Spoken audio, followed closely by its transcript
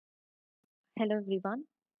Hello everyone.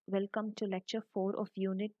 Welcome to lecture 4 of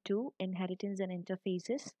unit 2 Inheritance and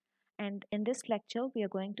Interfaces. And in this lecture we are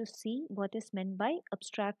going to see what is meant by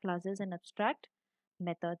abstract classes and abstract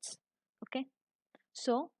methods. Okay.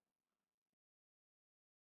 So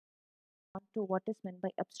on to what is meant by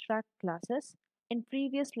abstract classes. In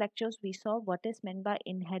previous lectures we saw what is meant by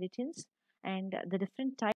inheritance and the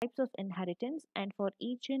different types of inheritance, and for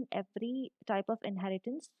each and every type of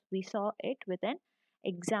inheritance we saw it with an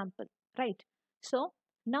example, right? So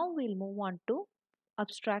now we'll move on to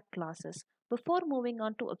abstract classes. Before moving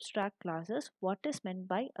on to abstract classes, what is meant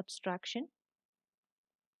by abstraction?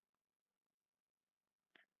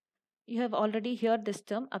 You have already heard this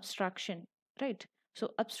term abstraction, right?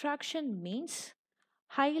 So abstraction means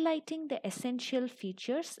highlighting the essential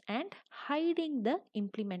features and hiding the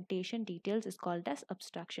implementation details is called as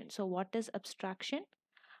abstraction. So what is abstraction?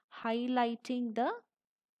 Highlighting the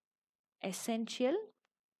essential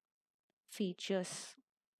features.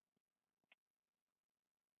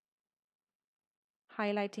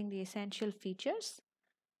 Highlighting the essential features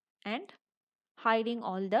and hiding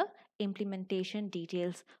all the implementation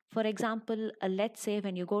details. For example, let's say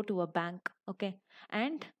when you go to a bank, okay,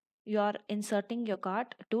 and you are inserting your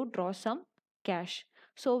card to draw some cash.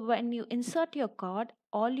 So when you insert your card,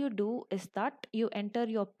 all you do is that you enter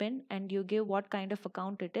your pin and you give what kind of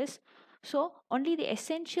account it is. So only the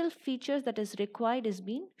essential features that is required is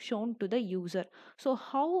being shown to the user. So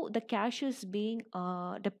how the cash is being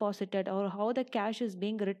deposited, or how the cash is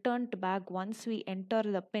being returned back once we enter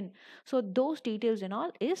the pin, so those details and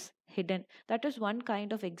all is hidden. That is one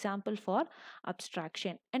kind of example for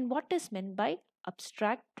abstraction. And what is meant by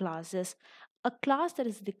abstract classes? A class that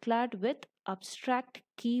is declared with abstract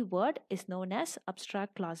keyword is known as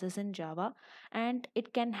abstract classes in Java, and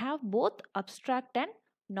it can have both abstract and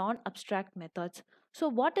non-abstract methods. So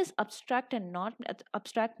what is abstract and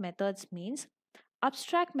non-abstract methods means?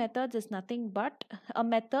 Abstract methods is nothing but a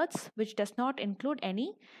methods which does not include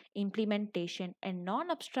any implementation, and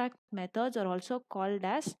non-abstract methods are also called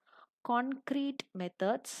as concrete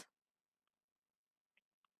methods,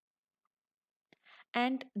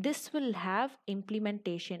 and this will have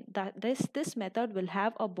implementation. That this method will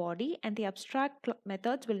have a body, and the abstract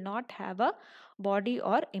methods will not have a body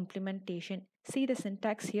or implementation. See the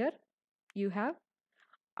syntax here. You have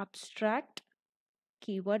abstract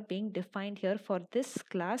keyword being defined here for this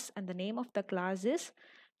class, and the name of the class is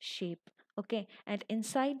shape. Okay, and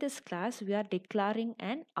inside this class we are declaring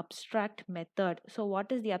an abstract method. So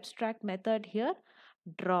what is the abstract method here?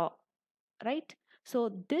 Draw, right?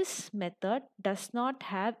 So this method does not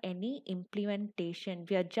have any implementation.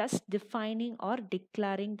 We are just defining or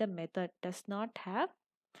declaring the method, does not have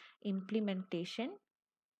implementation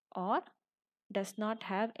or does not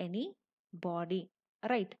have any body,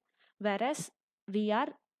 right? Whereas we are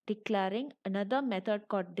declaring another method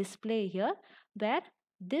called display here, where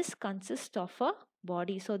this consists of a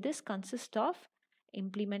body. So this consists of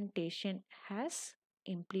implementation, has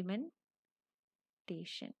implementation.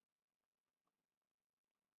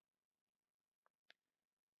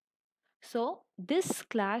 So this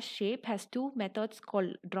class shape has two methods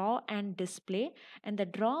called draw and display, and the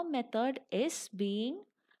draw method is being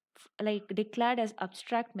like declared as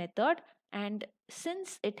abstract method, and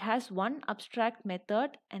since it has one abstract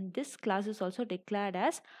method, and this class is also declared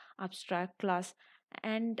as abstract class,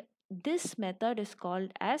 and this method is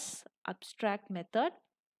called as abstract method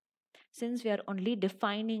since we are only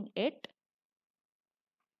defining it,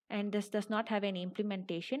 and this does not have any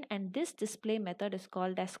implementation. And this display method is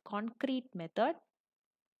called as concrete method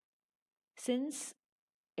since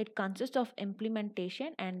it consists of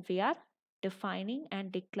implementation and we are defining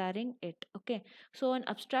and declaring it. Okay, so an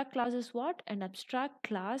abstract class is what? An abstract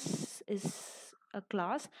class is a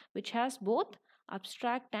class which has both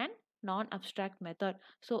abstract and non-abstract method.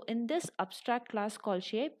 So in this abstract class called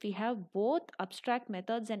shape, we have both abstract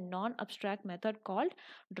methods and non-abstract method called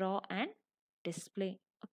draw and display.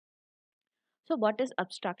 So, what is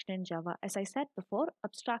abstraction in Java? As I said before,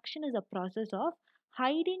 abstraction is a process of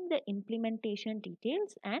hiding the implementation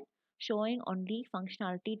details and showing only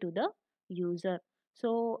functionality to the user.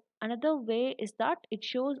 So, another way is that it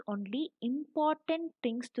shows only important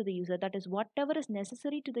things to the user. That is, whatever is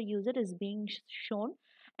necessary to the user is being shown,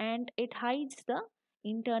 and it hides the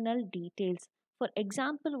internal details. For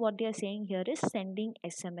example, what they are saying here is sending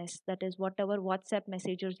SMS. That is, whatever WhatsApp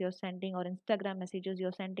messages you're sending or Instagram messages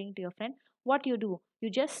you're sending to your friend, what you do, you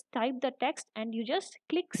just type the text and you just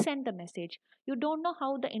click send the message. You don't know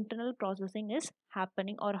how the internal processing is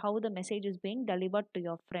happening or how the message is being delivered to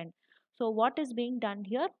your friend. So what is being done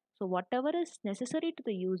here? So whatever is necessary to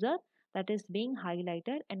the user, that is being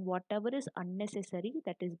highlighted, and whatever is unnecessary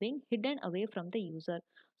that is being hidden away from the user.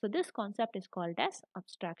 So this concept is called as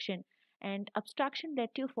abstraction. And abstraction let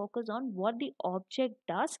you focus on what the object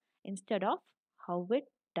does instead of how it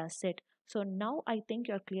does it. So now I think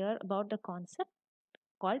you're clear about the concept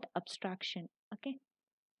called abstraction. Okay,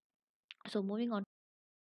 so moving on to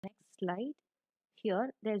the next slide.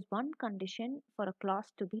 Here, there is one condition for a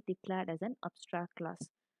class to be declared as an abstract class.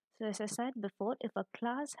 So, as I said before, if a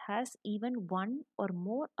class has even one or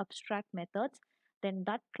more abstract methods, then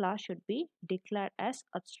that class should be declared as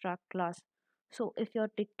abstract class. So, if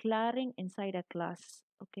you're declaring inside a class,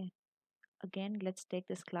 okay, again, let's take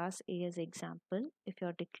this class A as example. If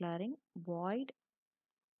you're declaring void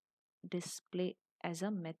display as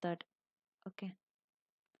a method, okay,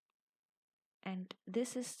 and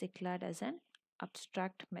this is declared as an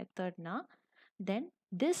abstract method now, then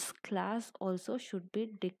this class also should be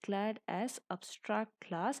declared as abstract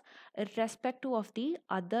class irrespective of the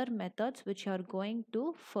other methods which are going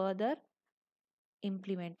to further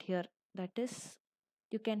implement here. That is,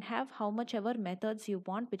 you can have how much ever methods you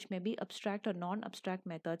want, which may be abstract or non-abstract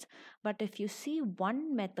methods, but if you see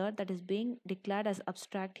one method that is being declared as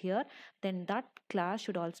abstract here, then that class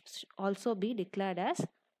should also be declared as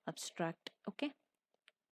abstract. Okay,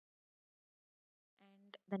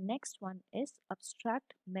 and the next one is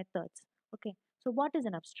abstract methods. Okay, so what is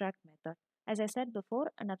an abstract method? As I said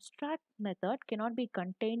before, an abstract method cannot be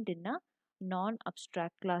contained in a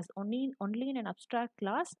non-abstract class. Only in an abstract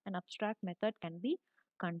class, an abstract method can be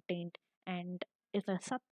contained. And if a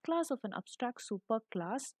subclass of an abstract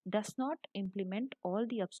superclass does not implement all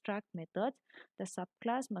the abstract methods, the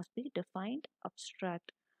subclass must be defined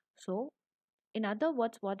abstract. So in other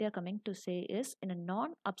words, what they are coming to say is in a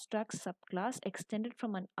non abstract subclass extended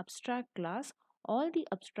from an abstract class, all the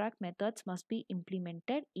abstract methods must be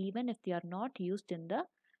implemented even if they are not used in the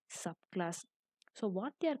subclass. So,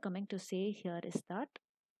 what they are coming to say here is that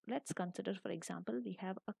let's consider, for example, we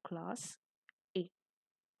have a class A,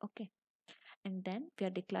 okay, and then we are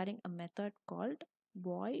declaring a method called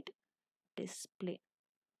void display,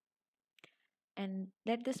 and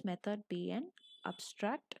let this method be an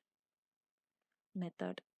abstract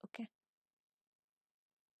method, okay.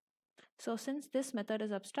 So since this method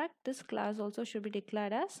is abstract, this class also should be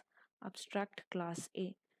declared as abstract class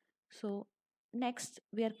A. So next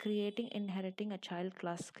we are inheriting a child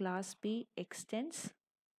class B extends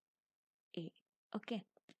A. Okay.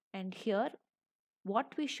 And here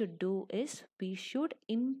what we should do is we should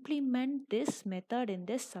implement this method in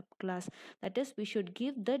this subclass. That is, we should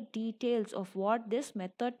give the details of what this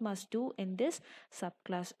method must do in this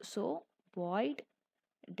subclass. So void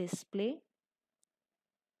display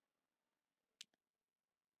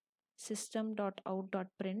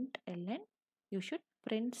system.out.println, you should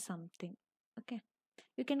print something. Okay,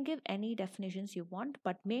 you can give any definitions you want,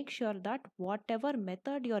 but make sure that whatever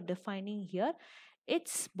method you're defining here,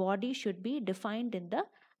 its body should be defined in the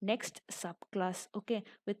next subclass. Okay,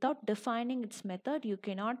 without defining its method you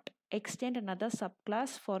cannot extend another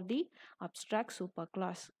subclass for the abstract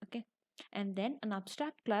superclass. Okay, and then an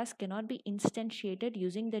abstract class cannot be instantiated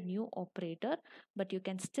using the new operator, but you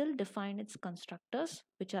can still define its constructors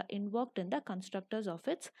which are invoked in the constructors of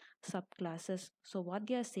its subclasses. So what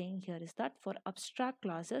they are saying here is that for abstract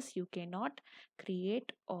classes you cannot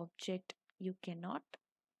create object, you cannot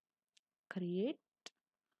create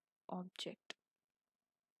object.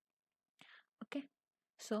 Okay,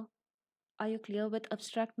 so are you clear with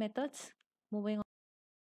abstract methods? Moving on,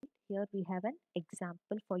 here we have an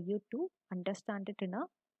example for you to understand it in a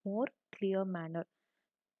more clear manner.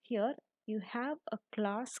 Here you have a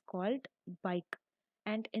class called bike,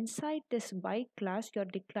 and inside this bike class you're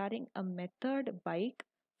declaring a method bike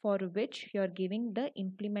for which you're giving the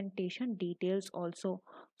implementation details also.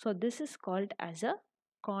 So this is called as a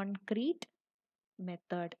concrete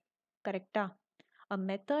method. Correcta? A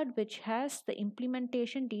method which has the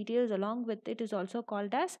implementation details along with it is also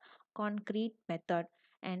called as concrete method.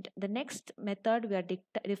 And the next method we are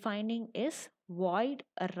defining is void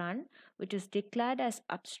run, which is declared as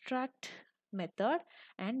abstract method,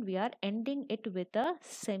 and we are ending it with a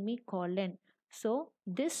semicolon. So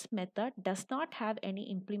this method does not have any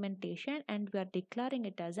implementation and we are declaring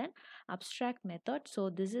it as an abstract method. So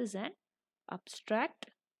this is an abstract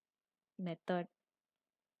method.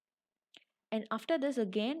 And after this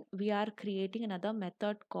again we are creating another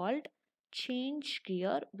method called change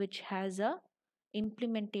gear which has a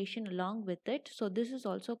implementation along with it. So this is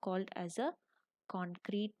also called as a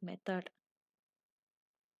concrete method.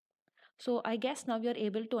 So I guess now you're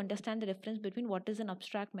able to understand the difference between what is an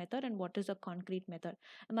abstract method and what is a concrete method.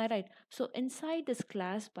 Am I right? So inside this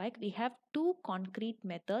class bike, we have two concrete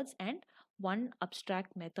methods and one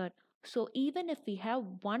abstract method. So even if we have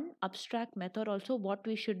one abstract method also, what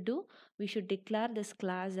we should do, we should declare this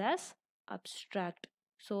class as abstract.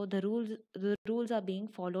 So the rules are being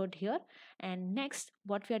followed here. And next,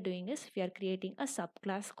 what we are doing is we are creating a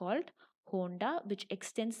subclass called Honda, which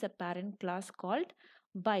extends the parent class called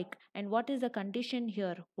bike. And what is the condition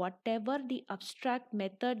here? Whatever the abstract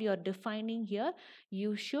method you're defining here,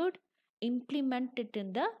 you should implement it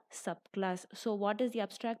in the subclass. So what is the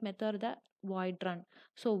abstract method? The void run.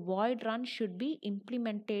 So void run should be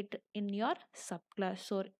implemented in your subclass.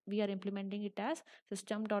 So we are implementing it as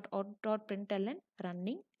system.out.println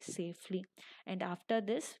running safely. And after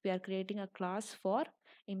this, we are creating a class for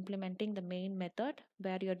implementing the main method,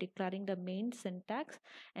 where you're declaring the main syntax,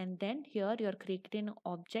 and then here you're creating an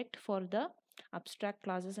object for the abstract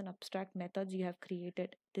classes and abstract methods you have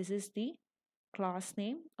created. This is the class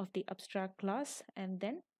name of the abstract class, and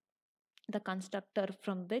then the constructor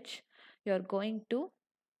from which you're going to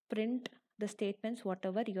print the statements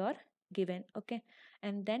whatever you're given. Okay,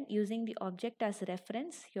 and then using the object as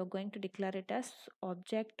reference, you're going to declare it as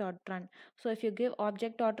object.run. So if you give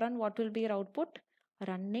object.run, what will be your output?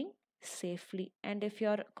 Running safely. And if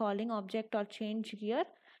you're calling object or change gear,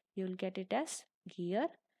 you'll get it as gear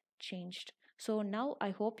changed. So now I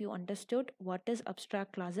hope you understood what is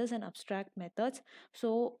abstract classes and abstract methods.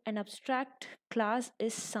 So an abstract class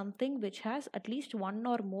is something which has at least one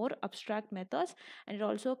or more abstract methods, and it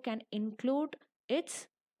also can include its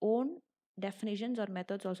own definitions or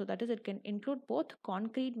methods also. That is, it can include both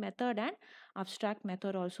concrete method and abstract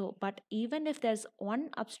method also. But even if there's one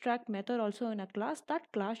abstract method also in a class, that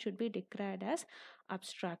class should be declared as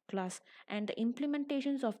abstract class, and the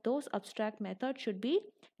implementations of those abstract methods should be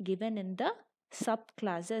given in the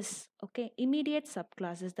subclasses. Okay, immediate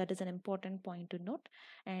subclasses. That is an important point to note,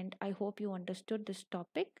 and I hope you understood this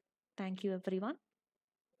topic. Thank you everyone.